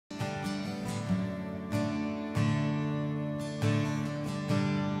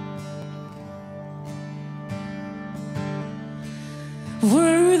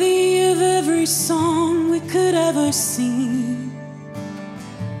worthy of every song we could ever sing,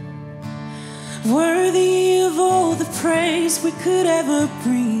 worthy of all the praise we could ever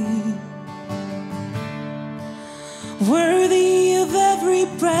bring, worthy of every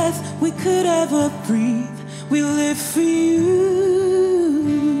breath we could ever breathe. We live for you.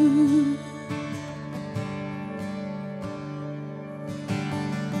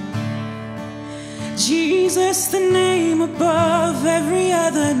 Jesus, the name above every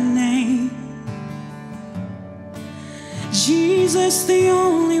other name. Jesus, the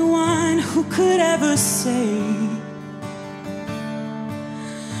only one who could ever save.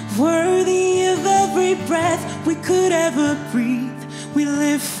 Worthy of every breath we could ever breathe. We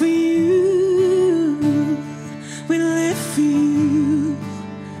live for you. We live for you.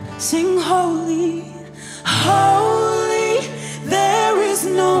 Sing holy, holy. There is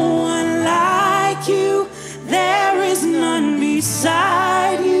no one like you. There is none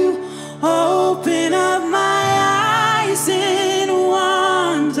beside you. Open up my eyes in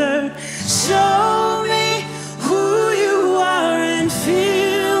wonder. Show me who you are and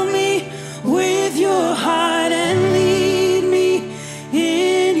fill me with your heart and lead me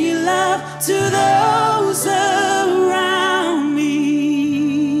in your love to those around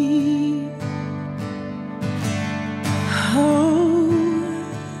me. Oh,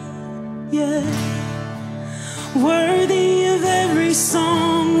 yeah. Worthy of every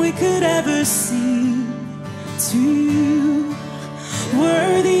song we could ever sing to you,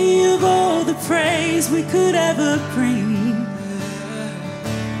 worthy of all the praise we could ever bring,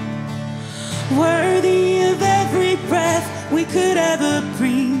 worthy of every breath we could ever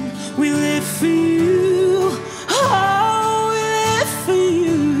bring. We live for you. Oh, we live for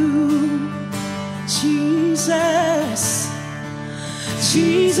you. Jesus,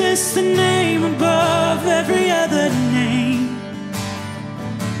 Jesus, the name above every other name.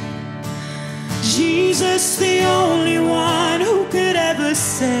 Jesus, the only one who could ever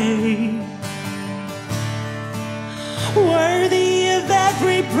save. Worthy of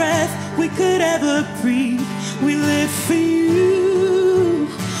every breath we could ever breathe. We live for you.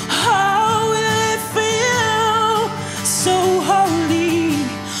 Oh, we live for you. So holy,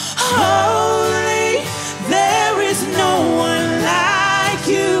 holy. There is no one like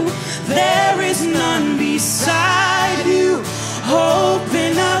you. There is none beside you.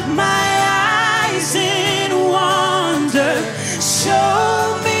 Open up my eyes in wonder.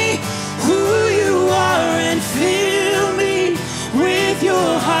 Show me who you are and fill me with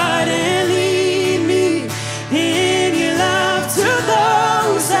your heart and lead me in your love to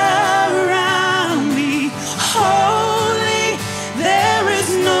those around me. Holy, there is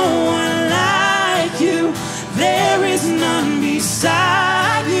no one like you. There is none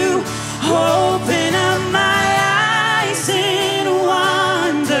beside you. Open up my eyes in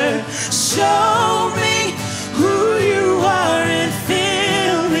wonder. Show me who you are and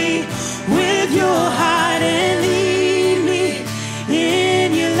fill me with your heart and lead me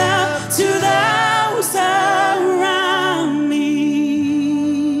in your love to those around me.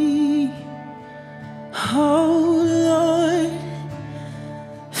 Oh Lord,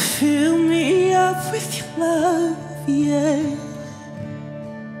 fill me up with your love, yeah.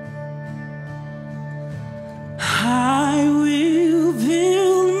 I will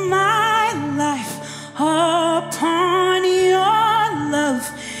build my life upon your love.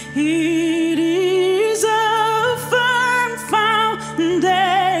 It is a firm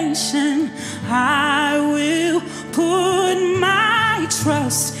foundation. I will put my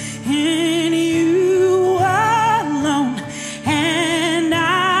trust in you alone, and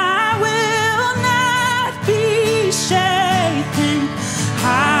I will not be shaken.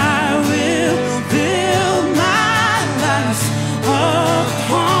 I will build my life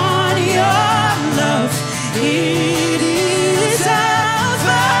upon your love. It is a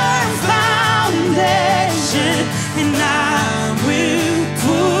firm foundation, and I will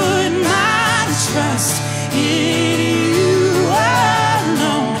put my trust in you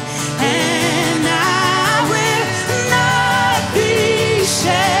alone, and I will not be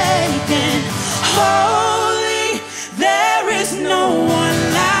shaken. Holy, there is no one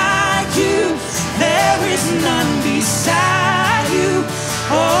like you. There is none beside you.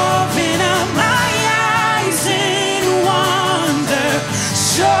 Open up my eyes in wonder.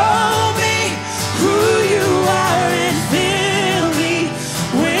 Show me who you are and fill me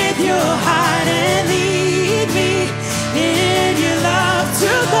with your heart and lead me in your love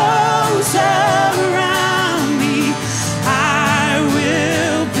to those around me. I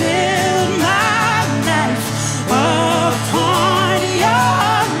will build my life upon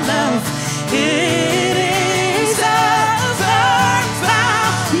your love. It is a firm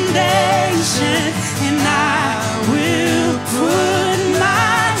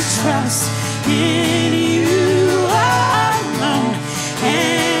give